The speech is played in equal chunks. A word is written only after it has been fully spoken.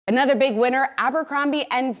Another big winner, Abercrombie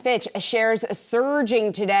 & Fitch shares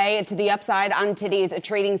surging today to the upside on today's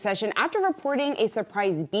trading session after reporting a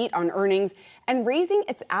surprise beat on earnings and raising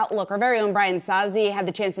its outlook. Our very own Brian Sozzi had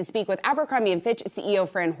the chance to speak with Abercrombie & Fitch CEO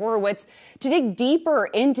Fran Horowitz to dig deeper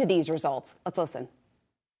into these results. Let's listen.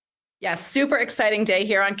 Yeah, super exciting day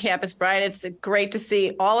here on campus, Brian. It's great to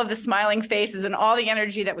see all of the smiling faces and all the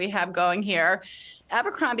energy that we have going here.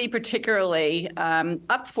 Abercrombie particularly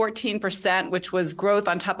up 14%, which was growth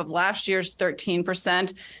on top of last year's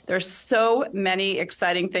 13%. There's so many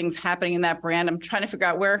exciting things happening in that brand. I'm trying to figure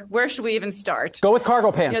out where should we even start? Go with cargo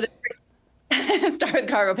pants. Start with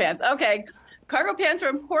cargo pants. Okay. Cargo pants are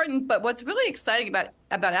important, but what's really exciting about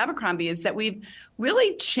Abercrombie is that we've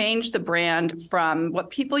really changed the brand from what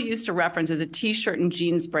people used to reference as a t-shirt and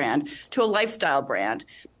jeans brand to a lifestyle brand.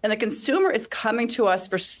 And the consumer is coming to us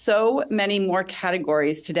for so many more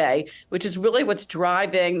categories today, which is really what's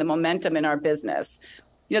driving the momentum in our business.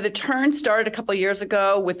 You know, the turn started a couple of years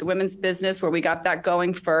ago with the women's business where we got that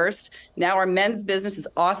going first. Now our men's business is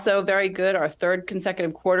also very good. Our third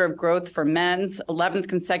consecutive quarter of growth for men's, 11th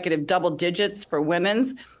consecutive double digits for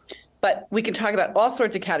women's. But we can talk about all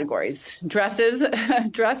sorts of categories. Dresses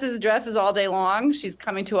all day long. She's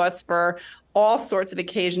coming to us for all sorts of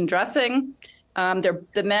occasion dressing.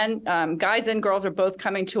 The men, guys and girls are both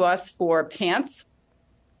coming to us for pants.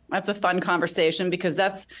 That's a fun conversation because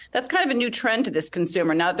that's kind of a new trend to this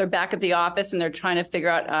consumer. Now that they're back at the office and they're trying to figure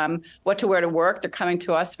out what to wear to work, they're coming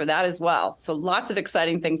to us for that as well. So lots of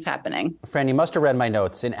exciting things happening. Fran, you must have read my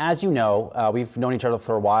notes. And as you know, we've known each other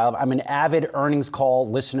for a while. I'm an avid earnings call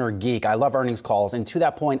listener geek. I love earnings calls. And to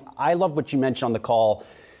that point, I love what you mentioned on the call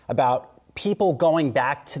about people going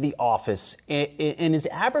back to the office. And is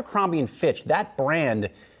Abercrombie & Fitch, that brand,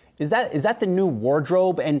 is that the new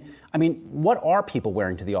wardrobe? And I mean, what are people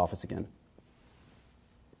wearing to the office again?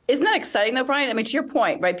 Isn't that exciting though, Brian? I mean, to your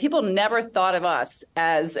point, right? People never thought of us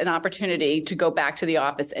as an opportunity to go back to the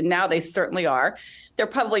office. And now they certainly are. They're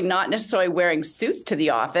probably not necessarily wearing suits to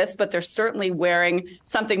the office, but they're certainly wearing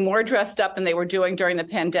something more dressed up than they were doing during the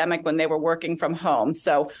pandemic when they were working from home.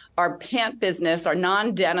 So our pant business, our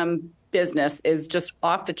non-denim business is just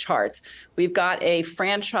off the charts. We've got a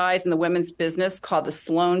franchise in the women's business called the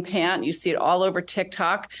Sloan Pant. You see it all over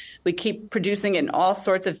TikTok. We keep producing it in all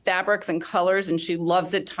sorts of fabrics and colors, and she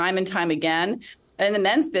loves it time and time again. And in the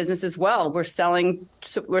men's business as well, we're selling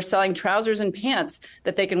trousers and pants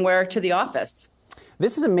that they can wear to the office.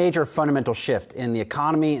 This is a major fundamental shift in the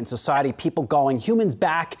economy and society, people going, humans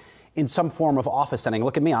back in some form of office setting.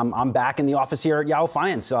 Look at me. I'm back in the office here at Yahoo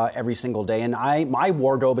Finance every single day. And my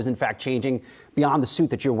wardrobe is, in fact, changing beyond the suit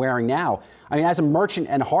that you're wearing now. I mean, as a merchant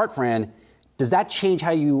and heart, Fran, does that change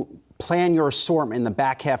how you plan your assortment in the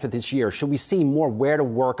back half of this year? Should we see more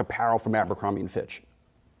wear-to-work apparel from Abercrombie & Fitch?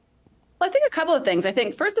 Well, I think a couple of things. I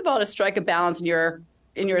think, first of all, to strike a balance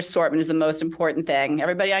in your assortment is the most important thing.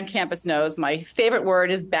 Everybody on campus knows my favorite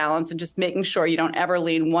word is balance, and just making sure you don't ever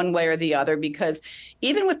lean one way or the other, because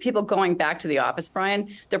even with people going back to the office,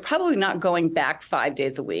 Brian, they're probably not going back 5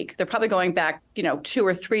 days a week. They're probably going back, 2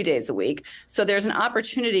 or 3 days a week. So there's an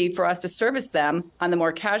opportunity for us to service them on the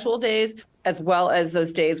more casual days, as well as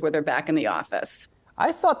those days where they're back in the office.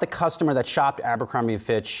 I thought the customer that shopped Abercrombie &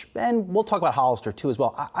 Fitch, and we'll talk about Hollister too as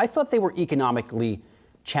well, I thought they were economically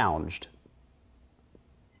challenged.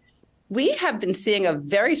 We have been seeing a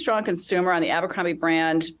very strong consumer on the Abercrombie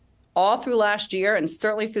brand all through last year and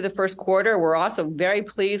certainly through the first quarter. We're also very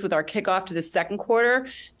pleased with our kickoff to the second quarter.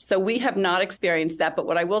 So we have not experienced that. But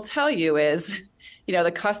what I will tell you is,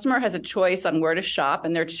 the customer has a choice on where to shop,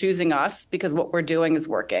 and they're choosing us because what we're doing is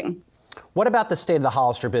working. What about the state of the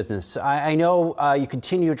Hollister business? I know you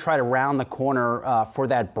continue to try to round the corner for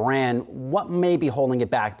that brand. What may be holding it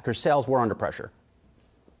back? Because sales were under pressure.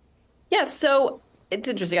 Yes. So it's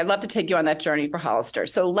interesting. I'd love to take you on that journey for Hollister.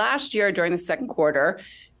 So last year during the second quarter,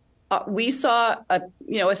 we saw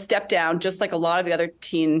a step down, just like a lot of the other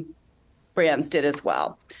teen brands did as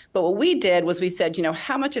well. But what we did was we said,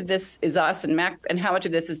 how much of this is us and how much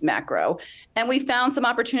of this is macro? And we found some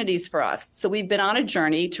opportunities for us. So we've been on a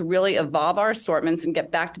journey to really evolve our assortments and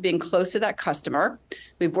get back to being close to that customer.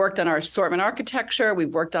 We've worked on our assortment architecture.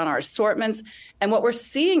 We've worked on our assortments. And what we're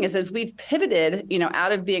seeing is as we've pivoted,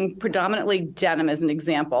 out of being predominantly denim as an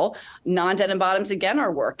example, non-denim bottoms again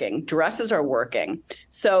are working. Dresses are working.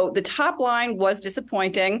 So the top line was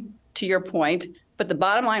disappointing, to your point, but the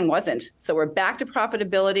bottom line wasn't. So we're back to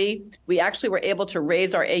profitability. We actually were able to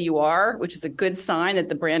raise our AUR, which is a good sign that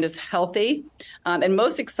the brand is healthy. And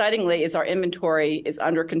most excitingly is our inventory is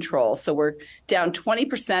under control. So we're down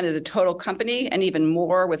 20% as a total company and even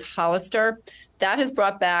more with Hollister. That has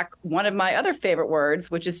brought back one of my other favorite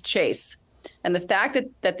words, which is chase. And the fact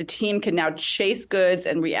that the team can now chase goods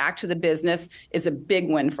and react to the business is a big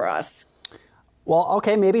win for us. Well,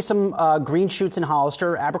 okay, maybe some green shoots in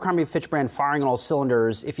Hollister. Abercrombie Fitch brand firing on all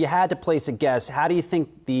cylinders. If you had to place a guess, how do you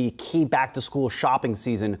think the key back-to-school shopping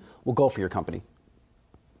season will go for your company?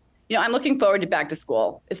 I'm looking forward to back to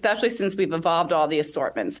school, especially since we've evolved all the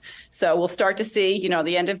assortments. So we'll start to see,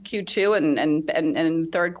 the end of Q2 and in the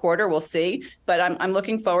third quarter, we'll see. But I'm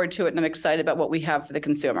looking forward to it, and I'm excited about what we have for the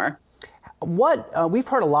consumer. We've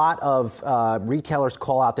heard a lot of retailers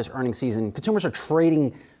call out this earnings season. Consumers are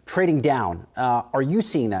trading down. Are you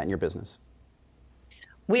seeing that in your business?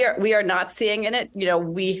 We are not seeing in it.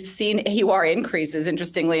 We've seen AUR increases,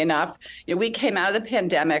 interestingly enough. We came out of the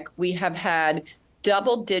pandemic. We have had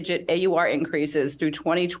double-digit AUR increases through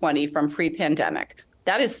 2020 from pre-pandemic.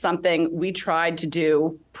 That is something we tried to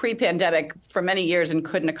do pre-pandemic for many years and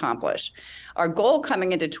couldn't accomplish. Our goal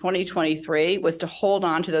coming into 2023 was to hold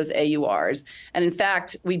on to those AURs. And in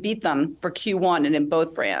fact, we beat them for Q1 and in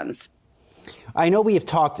both brands. I know we have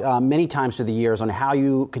talked many times through the years on how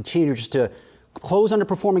you continue just to close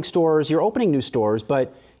underperforming stores. You're opening new stores,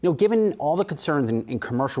 but given all the concerns in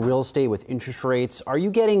commercial real estate with interest rates, are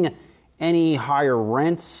you getting any higher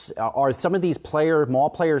rents? Are some of these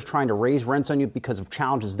mall players trying to raise rents on you because of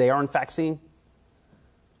challenges they are in fact seeing?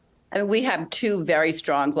 We have two very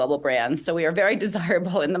strong global brands, so we are very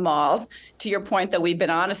desirable in the malls. To your point, though, we've been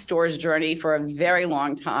on a stores journey for a very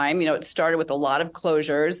long time. It started with a lot of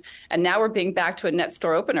closures, and now we're being back to a net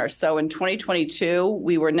store opener. So in 2022,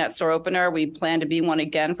 we were net store opener. We plan to be one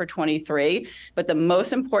again for 23. But the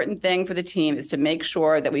most important thing for the team is to make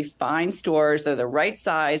sure that we find stores that are the right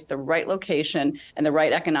size, the right location, and the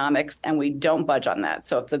right economics, and we don't budge on that.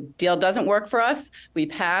 So if the deal doesn't work for us, we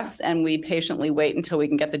pass and we patiently wait until we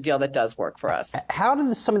can get the deal that does work for us. How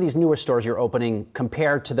do some of these newer stores you're opening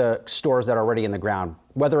compare to the stores that are already in the ground,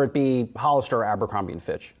 whether it be Hollister or Abercrombie and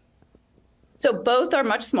Fitch? So both are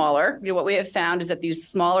much smaller. What we have found is that these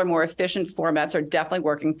smaller, more efficient formats are definitely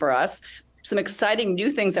working for us. Some exciting new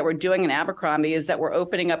things that we're doing in Abercrombie is that we're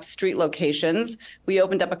opening up street locations. We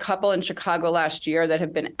opened up a couple in Chicago last year that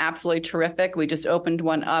have been absolutely terrific. We just opened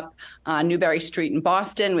one up on Newbury Street in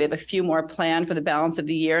Boston. We have a few more planned for the balance of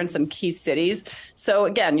the year in some key cities. So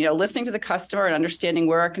again, listening to the customer and understanding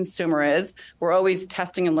where our consumer is, we're always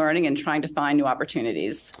testing and learning and trying to find new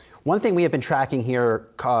opportunities. One thing we have been tracking here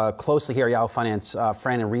closely here at Yahoo Finance,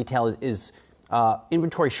 Fran, in retail is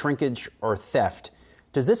inventory shrinkage or theft.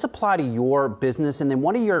 Does this apply to your business? And then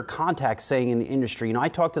what are your contacts saying in the industry? I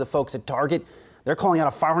talked to the folks at Target. They're calling out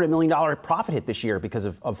a $500 million profit hit this year because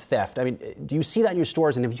of theft. I mean, do you see that in your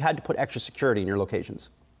stores? And have you had to put extra security in your locations?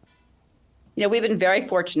 We've been very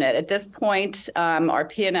fortunate. At this point, our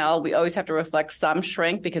P&L, we always have to reflect some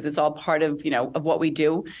shrink because it's all part of, of what we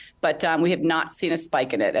do. But we have not seen a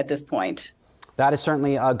spike in it at this point. That is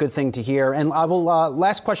certainly a good thing to hear. And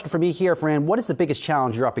last question for me here, Fran. What is the biggest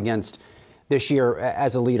challenge you're up against this year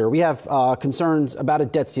as a leader? We have concerns about a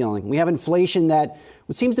debt ceiling. We have inflation that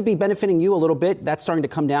seems to be benefiting you a little bit. That's starting to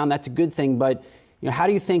come down. That's a good thing. But how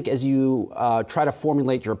do you think as you try to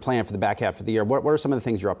formulate your plan for the back half of the year, what are some of the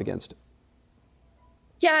things you're up against?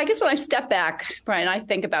 Yeah, I guess when I step back, Brian, I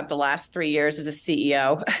think about the last 3 years as a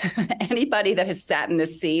CEO. Anybody that has sat in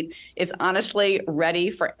this seat is honestly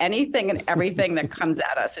ready for anything and everything that comes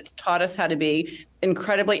at us. It's taught us how to be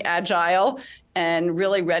incredibly agile and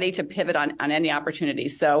really ready to pivot on any opportunity.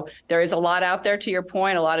 So there is a lot out there, to your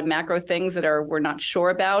point, a lot of macro things that we're not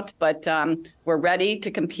sure about, but we're ready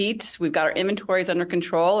to compete. We've got our inventories under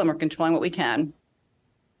control and we're controlling what we can.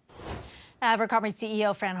 Abercrombie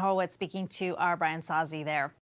CEO Fran Horowitz speaking to our Brian Sozzi there.